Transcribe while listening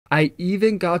I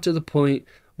even got to the point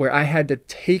where I had to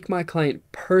take my client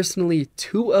personally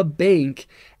to a bank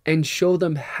and show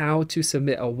them how to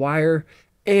submit a wire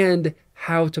and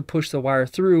how to push the wire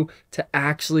through to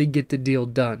actually get the deal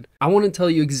done. I want to tell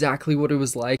you exactly what it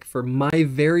was like for my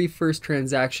very first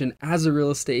transaction as a real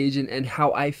estate agent and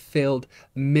how I failed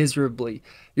miserably.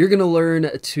 You're going to learn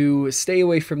to stay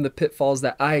away from the pitfalls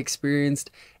that I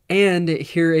experienced and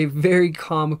hear a very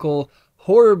comical,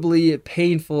 horribly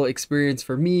painful experience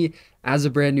for me as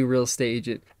a brand new real estate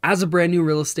agent. As a brand new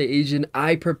real estate agent,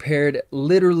 I prepared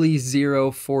literally zero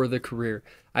for the career.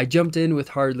 I jumped in with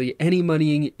hardly any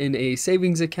money in a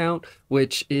savings account,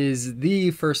 which is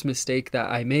the first mistake that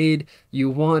I made. You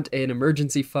want an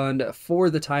emergency fund for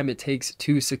the time it takes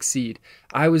to succeed.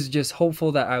 I was just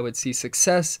hopeful that I would see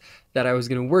success, that I was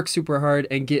going to work super hard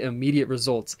and get immediate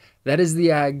results. That is the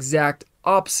exact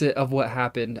opposite of what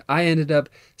happened. I ended up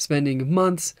spending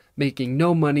months making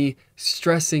no money,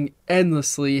 stressing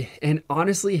endlessly, and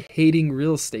honestly hating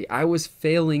real estate. I was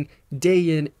failing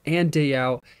day in and day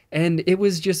out, and it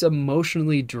was just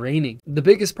emotionally draining. The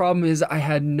biggest problem is I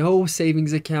had no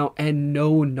savings account and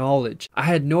no knowledge. I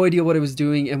had no idea what I was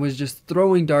doing and was just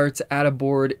throwing darts at a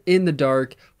board in the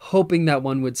dark, hoping that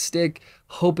one would stick,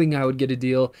 hoping I would get a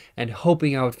deal, and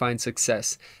hoping I would find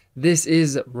success. This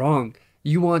is wrong.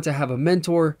 You want to have a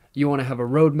mentor, you want to have a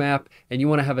roadmap, and you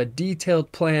want to have a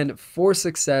detailed plan for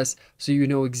success so you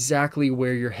know exactly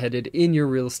where you're headed in your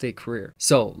real estate career.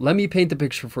 So let me paint the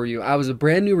picture for you. I was a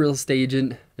brand new real estate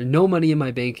agent, no money in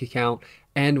my bank account,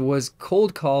 and was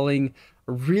cold calling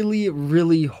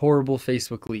really horrible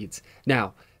Facebook leads.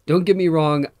 Now, don't get me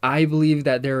wrong, I believe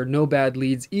that there are no bad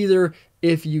leads either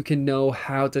if you can know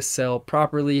how to sell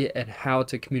properly and how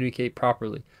to communicate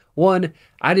properly. One,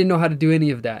 I didn't know how to do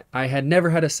any of that. I had never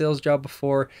had a sales job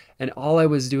before, and all I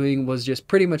was doing was just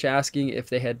pretty much asking if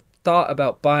they had thought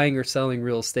about buying or selling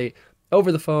real estate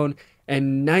over the phone,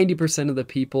 and 90% of the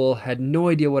people had no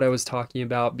idea what I was talking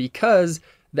about because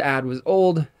the ad was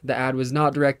old, the ad was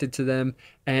not directed to them,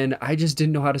 and I just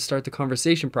didn't know how to start the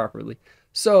conversation properly.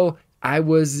 So I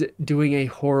was doing a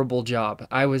horrible job.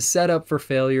 I was set up for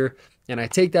failure, and I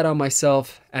take that on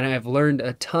myself, and I have learned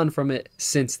a ton from it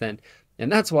since then.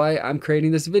 And that's why I'm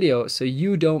creating this video, so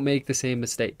you don't make the same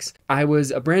mistakes. I was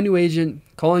a brand new agent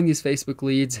calling these Facebook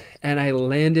leads, and I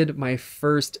landed my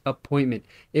first appointment.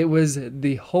 It was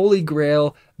the holy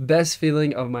grail, best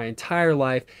feeling of my entire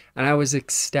life, and I was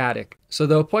ecstatic. So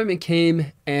the appointment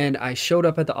came, and I showed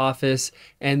up at the office,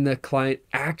 and the client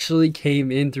actually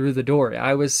came in through the door.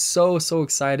 I was so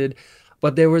excited,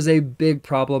 but there was a big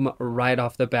problem right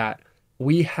off the bat.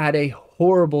 We had a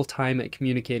horrible time at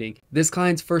communicating. This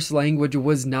client's first language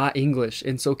was not English,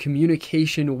 and so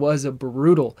communication was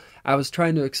brutal. I was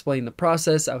trying to explain the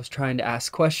process, I was trying to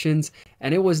ask questions,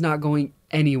 and it was not going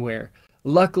anywhere.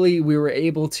 Luckily, we were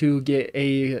able to get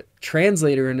a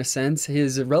translator, in a sense,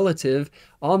 his relative,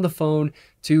 on the phone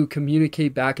to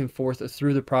communicate back and forth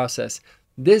through the process.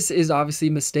 This is obviously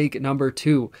mistake number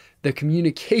 2. The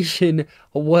communication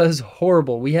was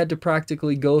horrible. We had to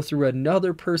practically go through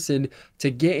another person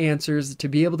to get answers, to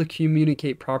be able to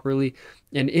communicate properly.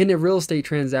 And in a real estate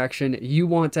transaction, you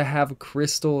want to have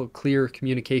crystal clear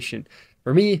communication.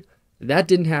 For me, that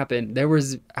didn't happen. There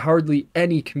was hardly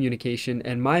any communication,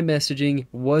 and my messaging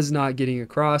was not getting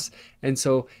across. And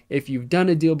so if you've done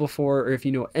a deal before, or if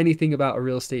you know anything about a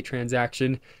real estate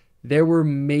transaction, there were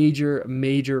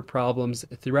major problems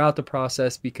throughout the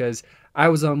process because I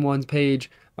was on one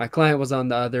page, my client was on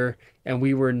the other, and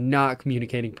we were not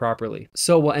communicating properly.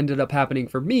 So what ended up happening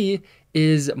for me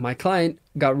is my client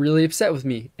got really upset with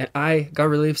me, and I got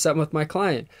really upset with my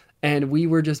client. And we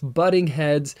were just butting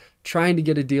heads, trying to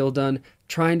get a deal done,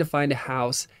 trying to find a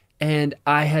house, and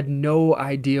I had no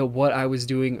idea what I was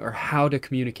doing or how to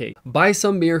communicate. By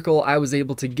some miracle, I was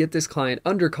able to get this client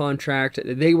under contract.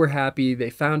 They were happy, they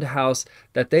found a house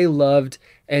that they loved,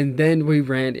 and then we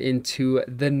ran into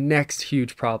the next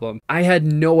huge problem. I had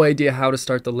no idea how to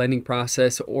start the lending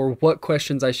process or what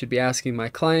questions I should be asking my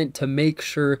client to make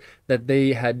sure that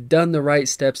they had done the right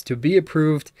steps to be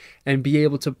approved and be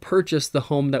able to purchase the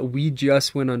home that we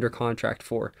just went under contract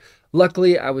for.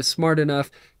 Luckily, I was smart enough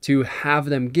to have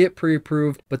them get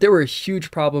pre-approved, but there were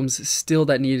huge problems still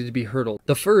that needed to be hurdled.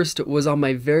 The first was on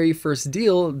my very first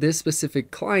deal, this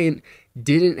specific client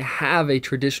didn't have a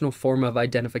traditional form of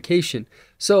identification.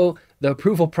 So the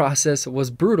approval process was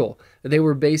brutal. They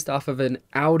were based off of an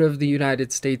out of the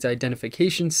United States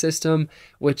identification system,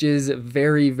 which is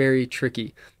very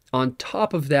tricky. On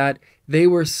top of that, they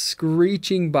were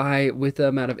screeching by with the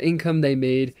amount of income they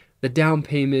made, the down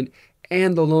payment,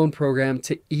 and the loan program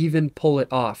to even pull it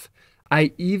off.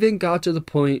 I even got to the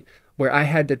point where I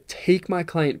had to take my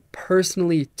client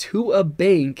personally to a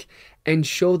bank and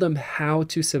show them how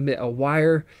to submit a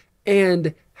wire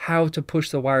and how to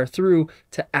push the wire through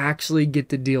to actually get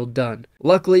the deal done.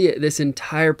 Luckily, this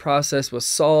entire process was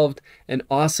solved. An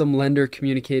awesome lender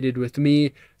communicated with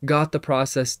me, got the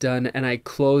process done, and I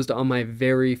closed on my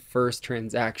very first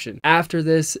transaction. After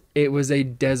this, it was a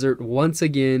desert once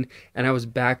again, and I was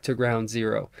back to ground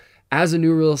zero. As a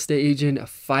new real estate agent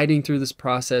fighting through this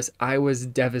process, I was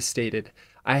devastated.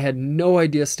 I had no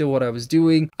idea still what I was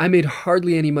doing. I made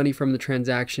hardly any money from the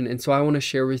transaction, and so I want to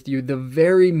share with you the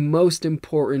very most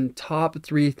important top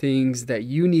 3 things that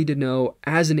you need to know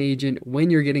as an agent when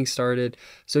you're getting started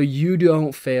so you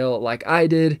don't fail like I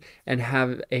did and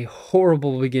have a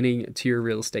horrible beginning to your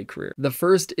real estate career. The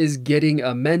first is getting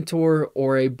a mentor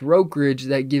or a brokerage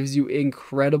that gives you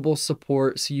incredible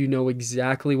support so you know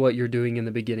exactly what you're doing in the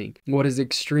beginning. What is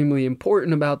extremely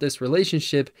important about this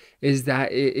relationship is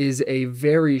that it is a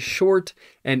very short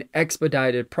and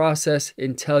expedited process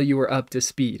until you are up to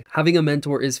speed. Having a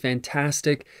mentor is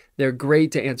fantastic. They're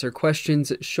great to answer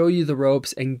questions, show you the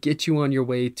ropes, and get you on your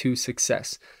way to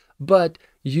success. But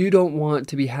you don't want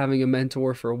to be having a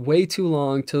mentor for way too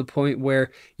long to the point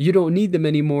where you don't need them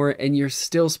anymore and you're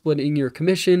still splitting your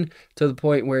commission to the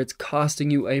point where it's costing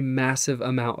you a massive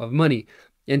amount of money.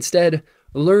 Instead,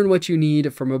 learn what you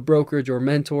need from a brokerage or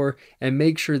mentor and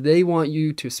make sure they want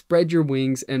you to spread your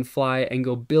wings and fly and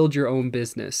go build your own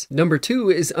business. Number 2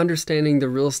 is understanding the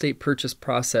real estate purchase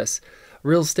process.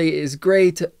 Real estate is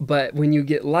great, but when you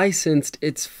get licensed,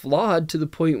 it's flawed to the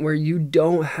point where you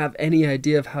don't have any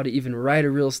idea of how to even write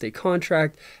a real estate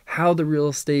contract, how the real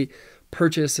estate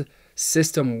purchase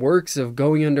system works of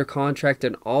going under contract,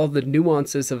 and all the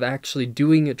nuances of actually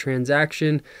doing a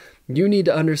transaction. You need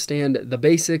to understand the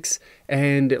basics,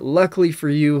 and luckily for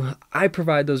you, I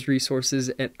provide those resources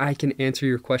and I can answer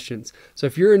your questions. So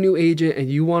if you're a new agent and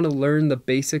you want to learn the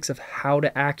basics of how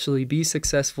to actually be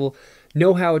successful,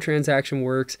 know how a transaction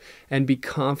works, and be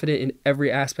confident in every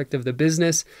aspect of the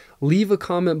business, leave a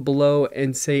comment below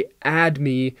and say add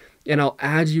me, and I'll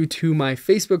add you to my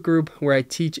Facebook group where I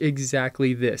teach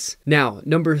exactly this. Now,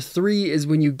 number 3 is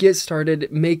when you get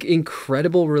started, make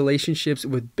incredible relationships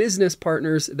with business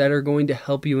partners that are going to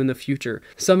help you in the future.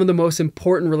 Some of the most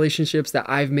important relationships that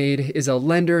I've made is a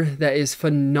lender that is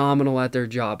phenomenal at their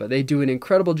job. They do an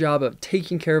incredible job of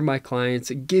taking care of my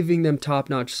clients, giving them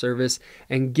top-notch service,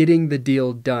 and getting the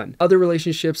deal done. Other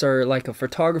relationships are like a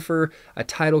photographer, a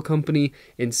title company,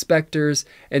 inspectors,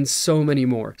 and so many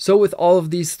more. So with all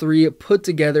of these 3 put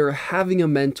together, having a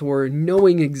mentor,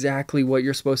 knowing exactly what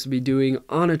you're supposed to be doing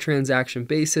on a transaction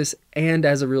basis and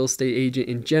as a real estate agent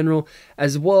in general,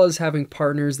 as well as having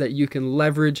partners that you can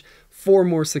leverage for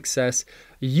more success,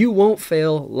 you won't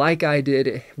fail like I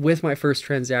did with my first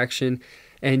transaction,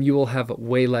 and you will have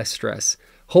way less stress.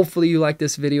 Hopefully you like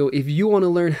this video. If you want to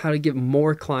learn how to get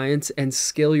more clients and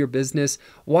scale your business,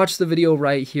 watch the video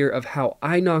right here of how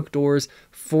I knock doors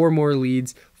for more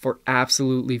leads for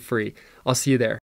absolutely free. I'll see you there.